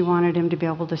 She wanted him to be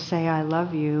able to say, I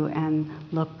love you, and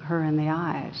look her in the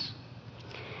eyes.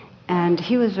 And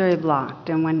he was very blocked,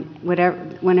 and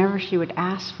whenever she would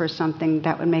ask for something,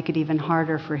 that would make it even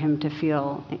harder for him to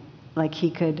feel like he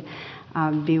could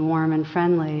be warm and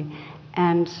friendly.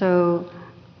 And so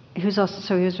he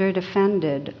was very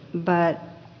defended, but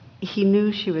he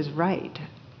knew she was right,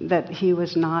 that he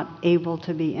was not able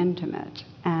to be intimate.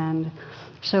 And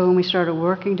so when we started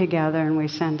working together and we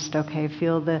sensed, okay,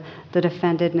 feel the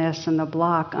defendedness and the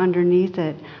block, underneath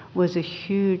it was a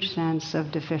huge sense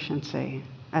of deficiency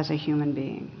as a human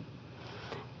being,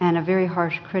 and a very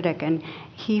harsh critic, and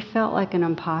he felt like an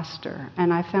imposter.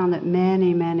 And I found that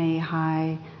many, many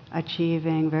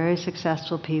high-achieving, very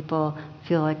successful people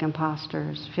feel like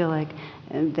imposters, feel like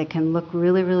they can look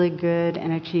really, really good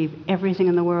and achieve everything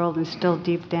in the world, and still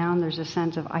deep down there's a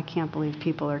sense of, I can't believe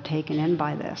people are taken in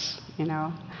by this,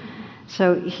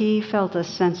 So he felt a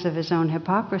sense of his own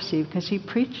hypocrisy, because he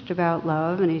preached about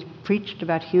love, and he preached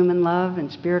about human love and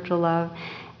spiritual love,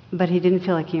 but he didn't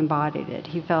feel like he embodied it.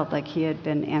 He felt like he had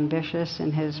been ambitious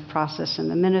in his process in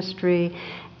the ministry,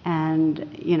 and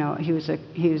he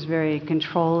was very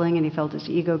controlling, and he felt his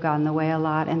ego got in the way a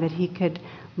lot, and that he could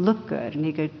look good and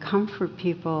he could comfort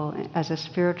people as a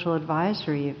spiritual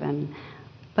advisor even,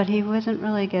 but he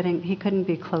couldn't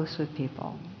be close with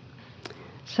people.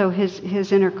 So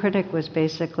his inner critic was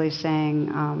basically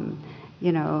saying,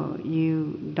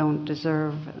 you don't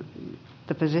deserve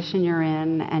the position you're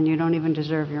in, and you don't even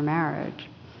deserve your marriage.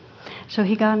 So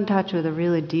he got in touch with a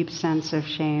really deep sense of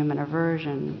shame and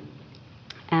aversion.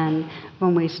 And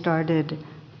when he started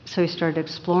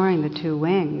exploring the two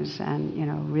wings,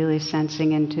 and really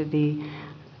sensing into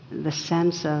the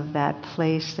sense of that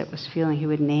place that was feeling. He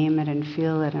would name it and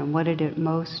feel it, and what did it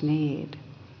most need?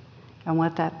 And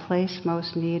what that place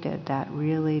most needed, that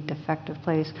really defective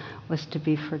place, was to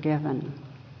be forgiven.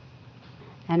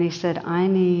 And he said, I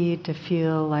need to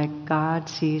feel like God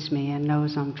sees me and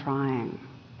knows I'm trying.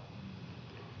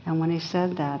 And when he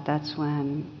said that, that's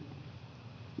when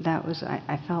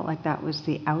I felt like that was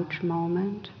the ouch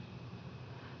moment.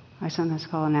 I sometimes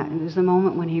call it that. It was the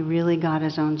moment when he really got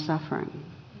his own suffering,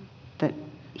 that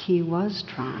he was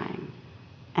trying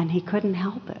and he couldn't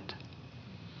help it.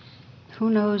 Who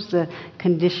knows the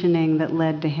conditioning that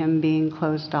led to him being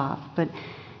closed off? But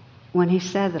when he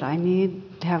said that I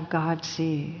need to have God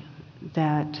see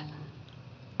that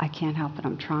I can't help it,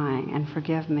 I'm trying, and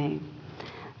forgive me,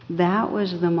 that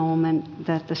was the moment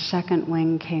that the second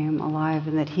wing came alive,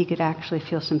 and that he could actually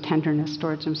feel some tenderness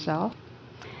towards himself.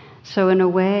 So in a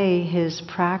way, his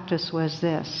practice was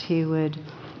this. He would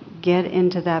get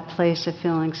into that place of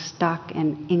feeling stuck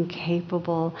and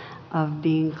incapable of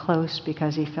being close,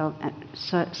 because he felt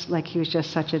like he was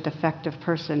just such a defective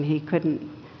person. He couldn't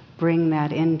bring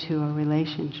that into a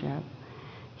relationship.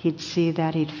 He'd see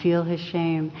that, he'd feel his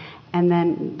shame. And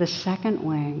then the second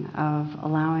wing of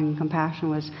allowing compassion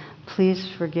was, please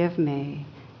forgive me.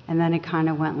 And then it kind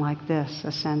of went like this,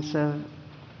 a sense of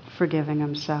forgiving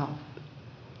himself.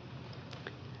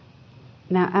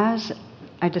 Now, as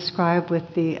I described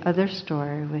with the other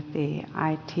story, with the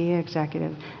IT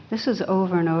executive, this was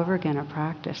over and over again a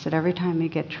practice, that every time he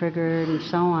get triggered and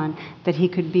so on, that he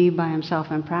could be by himself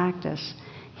in practice.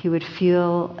 He would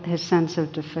feel his sense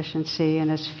of deficiency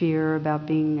and his fear about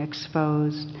being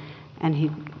exposed, and he,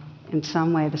 in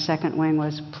some way, the second wing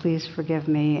was, please forgive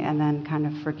me, and then kind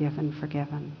of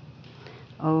forgiven,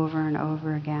 over and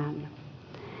over again.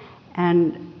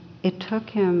 And it took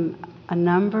him a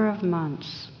number of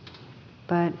months,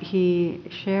 but he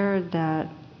shared that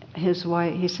his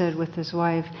wife, he said with his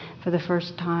wife, for the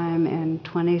first time in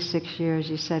 26 years,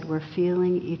 he said, we're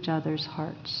feeling each other's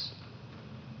hearts.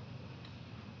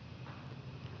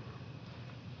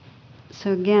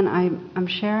 So again, I'm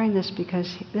sharing this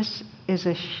because this is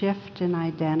a shift in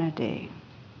identity.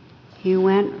 He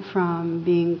went from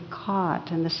being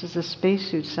caught, and this is the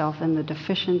spacesuit self, and the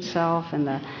deficient self, and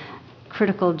the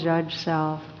critical judge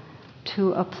self,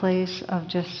 to a place of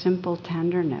just simple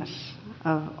tenderness,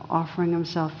 of offering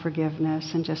himself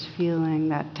forgiveness and just feeling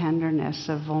that tenderness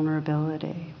of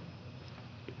vulnerability.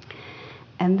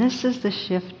 And this is the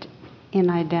shift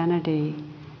in identity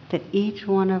that each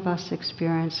one of us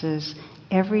experiences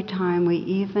every time we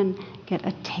even get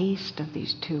a taste of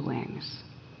these two wings.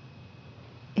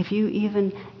 If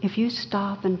you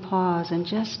stop and pause and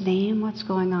just name what's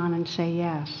going on and say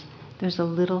yes, there's a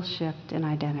little shift in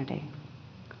identity.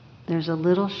 There's a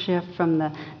little shift from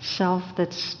the self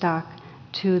that's stuck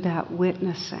to that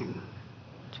witnessing.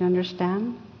 Do you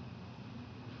understand?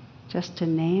 Just to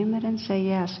name it and say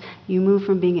yes, you move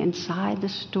from being inside the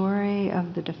story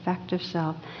of the defective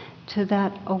self to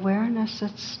that awareness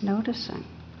that's noticing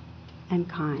and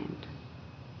kind,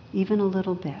 even a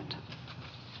little bit.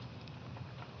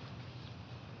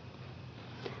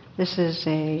 This is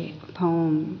a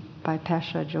poem by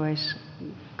Pesha Joyce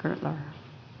Gertler.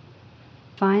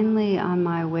 Finally, on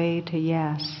my way to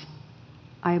yes,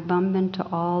 I bump into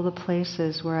all the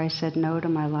places where I said no to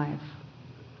my life.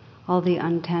 All the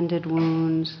untended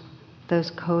wounds,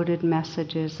 those coded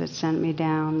messages that sent me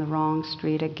down the wrong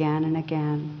street again and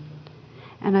again.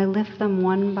 And I lift them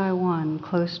one by one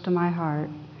close to my heart,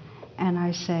 and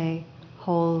I say,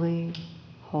 holy,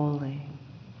 holy.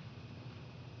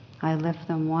 I lift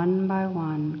them one by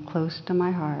one close to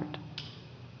my heart,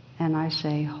 and I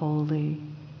say, holy,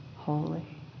 holy.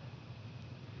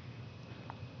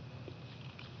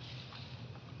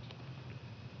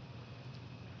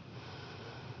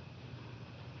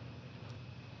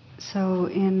 So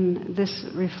in this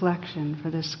reflection for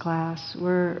this class,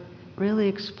 we're really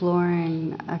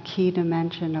exploring a key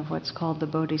dimension of what's called the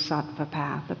Bodhisattva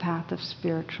path, the path of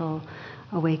spiritual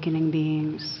awakening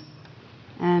beings.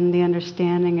 And the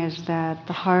understanding is that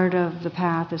the heart of the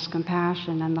path is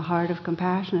compassion, and the heart of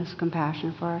compassion is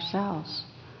compassion for ourselves.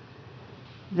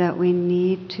 That we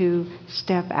need to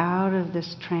step out of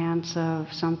this trance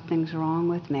of something's wrong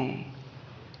with me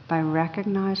by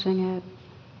recognizing it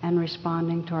and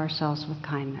responding to ourselves with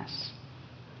kindness.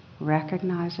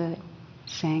 Recognize it,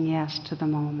 saying yes to the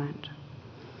moment.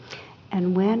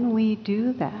 And when we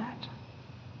do that,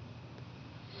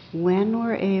 when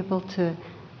we're able to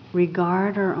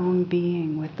regard our own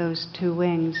being with those two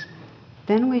wings,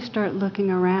 then we start looking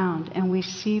around and we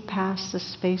see past the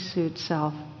spacesuit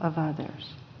self of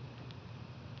others.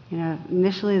 You know,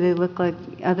 initially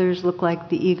others look like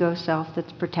the ego self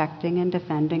that's protecting and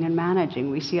defending and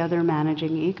managing. We see other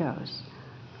managing egos.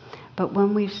 But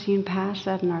when we've seen past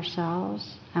that in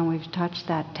ourselves and we've touched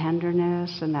that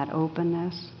tenderness and that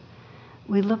openness,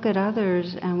 we look at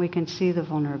others and we can see the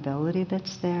vulnerability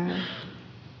that's there,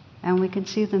 and we can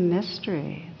see the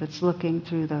mystery that's looking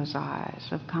through those eyes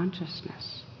of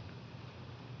consciousness.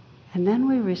 And then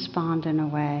we respond in a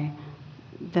way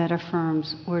that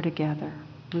affirms we're together.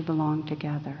 We belong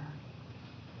together.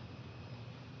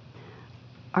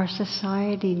 Our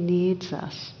society needs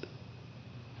us.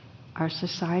 Our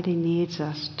society needs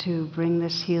us to bring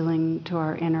this healing to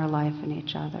our inner life and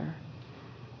each other.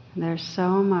 And there's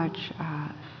so much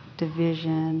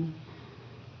division.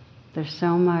 There's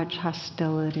so much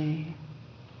hostility,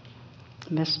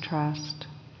 mistrust.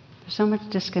 There's so much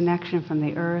disconnection from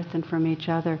the earth and from each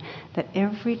other that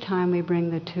every time we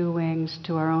bring the two wings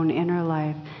to our own inner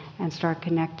life and start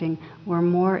connecting, we're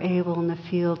more able in the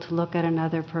field to look at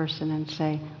another person and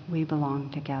say, we belong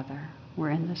together. We're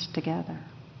in this together.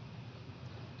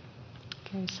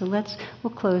 Okay, so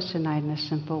we'll close tonight in a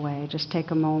simple way. Just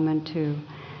take a moment to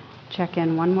check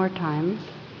in one more time.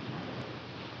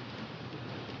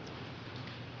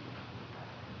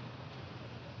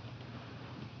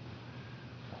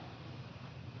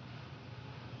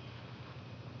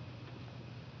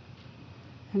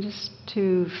 And just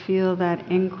to feel that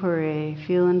inquiry,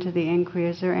 feel into the inquiry,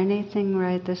 is there anything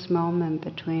right this moment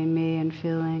between me and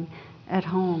feeling at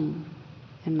home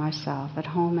in myself, at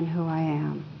home in who I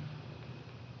am?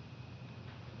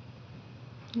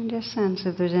 And just sense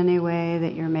if there's any way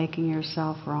that you're making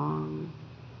yourself wrong,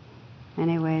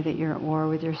 any way that you're at war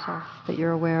with yourself that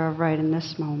you're aware of right in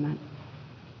this moment.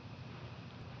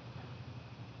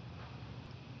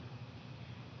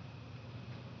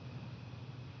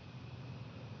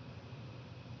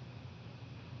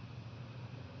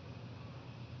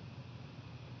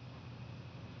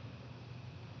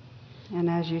 And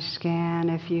as you scan,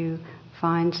 if you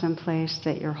find some place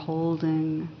that you're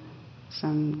holding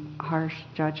some harsh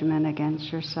judgment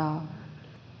against yourself,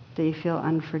 that you feel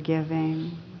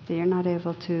unforgiving, that you're not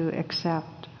able to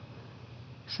accept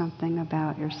something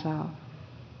about yourself,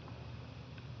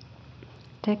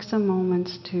 Take some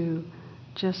moments to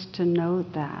just to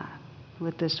note that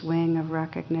with this wing of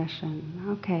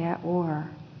recognition. Okay, at war,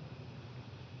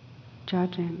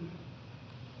 judging,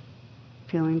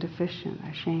 feeling deficient,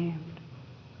 ashamed.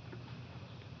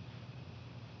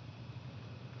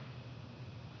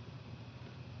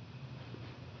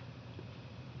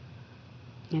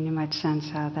 And you might sense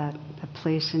how that the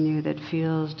place in you that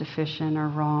feels deficient or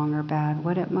wrong or bad,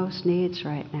 what it most needs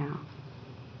right now.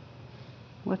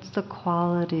 What's the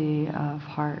quality of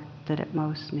heart that it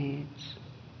most needs?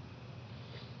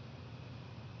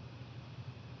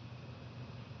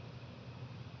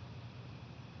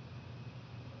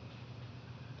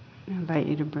 I invite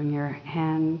you to bring your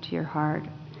hand to your heart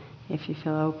if you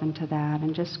feel open to that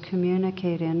and just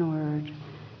communicate inward.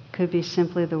 Could be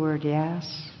simply the word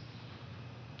yes.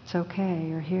 It's okay,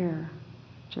 you're here.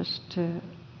 Just to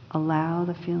allow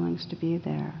the feelings to be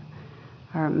there.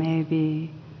 Or it may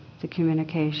be the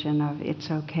communication of,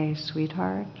 it's okay,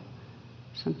 sweetheart,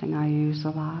 something I use a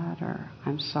lot, or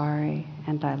I'm sorry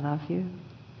and I love you.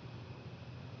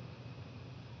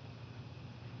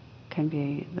 Can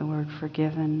be the word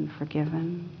forgiven,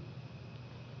 forgiven.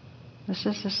 This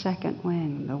is the second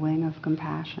wing, the wing of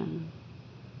compassion.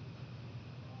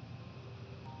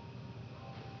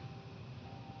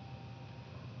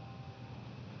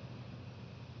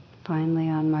 Finally,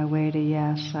 on my way to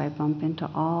yes, I bump into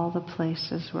all the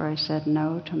places where I said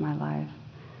no to my life,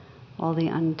 all the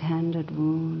untended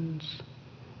wounds,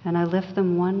 and I lift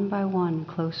them one by one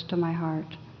close to my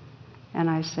heart, and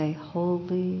I say,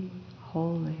 holy,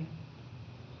 holy.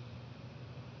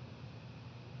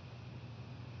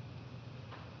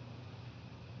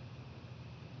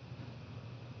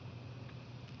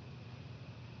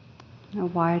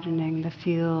 Widening the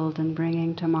field and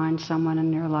bringing to mind someone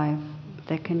in your life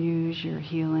that can use your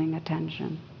healing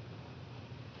attention.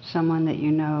 Someone that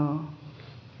you know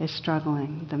is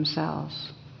struggling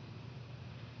themselves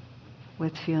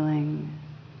with feeling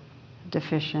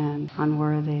deficient,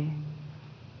 unworthy.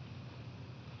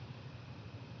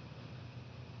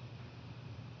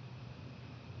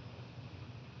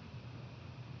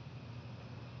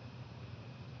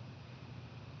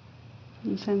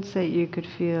 And sense that you could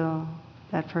feel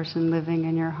that person living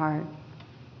in your heart.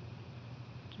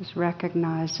 Just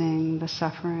recognizing the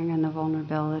suffering and the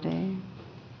vulnerability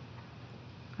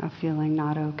of feeling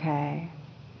not okay.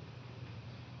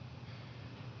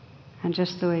 And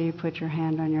just the way you put your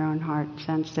hand on your own heart,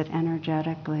 sense that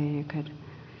energetically you could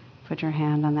put your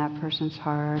hand on that person's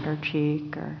heart or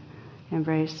cheek or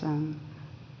embrace them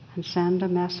and send a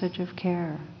message of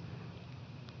care.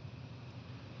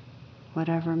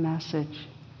 Whatever message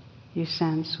you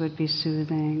sense would be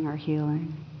soothing or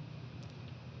healing.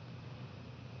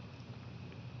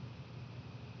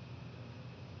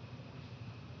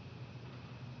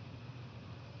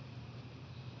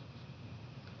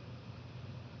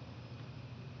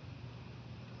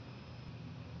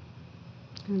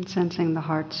 And sensing the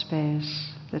heart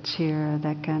space that's here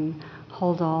that can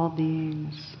hold all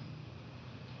beings.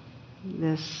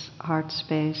 This heart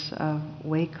space of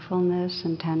wakefulness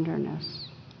and tenderness.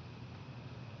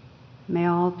 May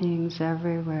all beings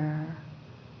everywhere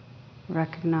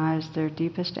recognize their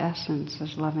deepest essence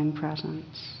as loving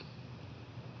presence.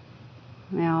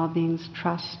 May all beings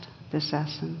trust this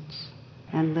essence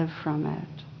and live from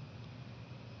it.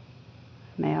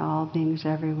 May all beings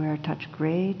everywhere touch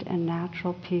great and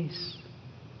natural peace.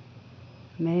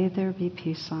 May there be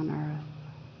peace on earth.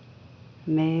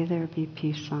 May there be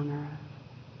peace on earth.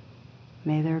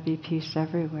 May there be peace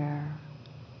everywhere.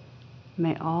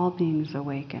 May all beings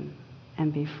awaken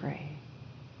and be free.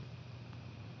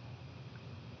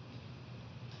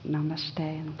 Namaste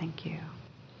and thank you.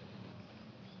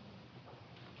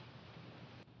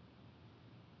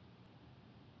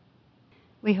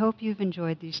 We hope you've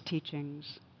enjoyed these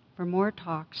teachings. For more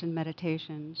talks and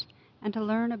meditations, and to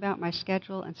learn about my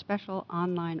schedule and special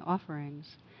online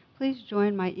offerings, please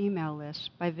join my email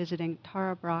list by visiting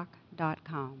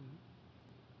tarabrach.com.